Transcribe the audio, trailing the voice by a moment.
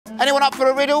Anyone up for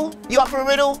a riddle? You up for a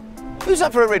riddle? Who's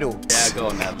up for a riddle? Yeah, go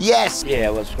on then. Yes. Yeah,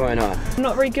 what's going on? I'm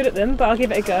not very good at them, but I'll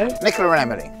give it a go. Nicola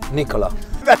and Emily. Nicola.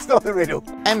 That's not the riddle.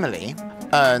 Emily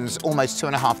earns almost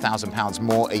 £2,500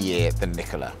 more a year than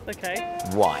Nicola. Okay.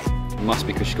 Why? Must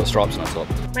be because she's got stripes on her top.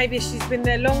 Maybe she's been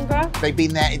there longer. They've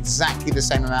been there exactly the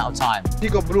same amount of time. You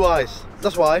got blue eyes,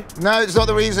 that's why. No, it's not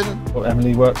the reason. Well,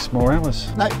 Emily works more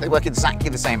hours. No, they work exactly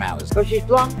the same hours. Because she's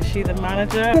blonde. Is she the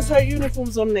manager? Because her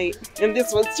uniform's on neat and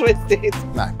this one's twisted.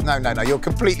 No, you're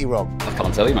completely wrong. I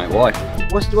can't tell you, mate. Why?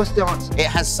 What's the answer? It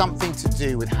has something to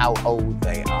do with how old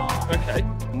they are. Okay.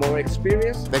 More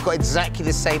experience? They've got exactly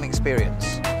the same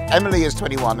experience. Emily is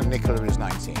 21 and Nicola is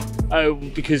 19. Oh,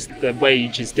 because the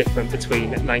wage is different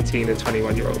between 19 and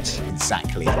 21-year-olds.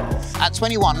 Exactly. At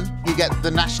 21, you get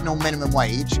the national minimum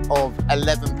wage of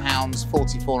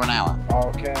 £11.44 an hour.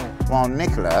 Okay. While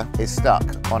Nicola is stuck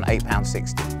on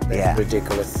 £8.60. Yeah.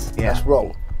 Ridiculous. Yeah. That's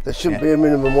wrong. There shouldn't be a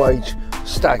minimum wage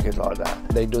staggered like that.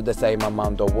 They do the same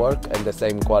amount of work and the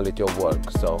same quality of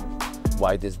work, so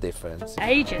why this difference?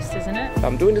 Ageist, isn't it?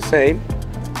 I'm doing the same.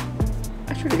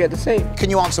 I should get the same. Can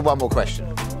you answer one more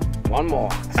question? One more.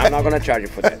 I'm not going to charge you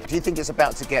for that. Do you think it's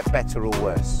about to get better or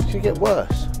worse? It should get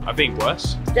worse. I think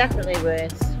worse. Definitely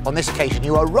worse. On this occasion,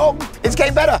 you are wrong. It's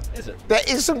getting better. Is it? There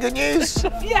is some good news.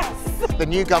 Yes. The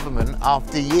new government,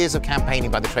 after years of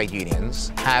campaigning by the trade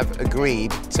unions, have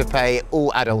agreed to pay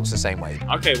all adults the same wage.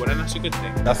 Okay, well then that's a good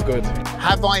thing. That's good.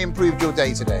 Have I improved your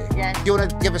day today? Yes. Do you want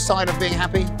to give a sign of being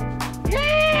happy?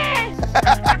 Yes.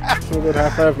 Feel good,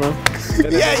 high five, man.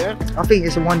 Yeah. I think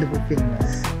it's a wonderful thing,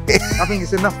 man. I think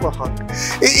it's enough for a hug.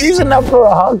 It is enough for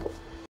a hug.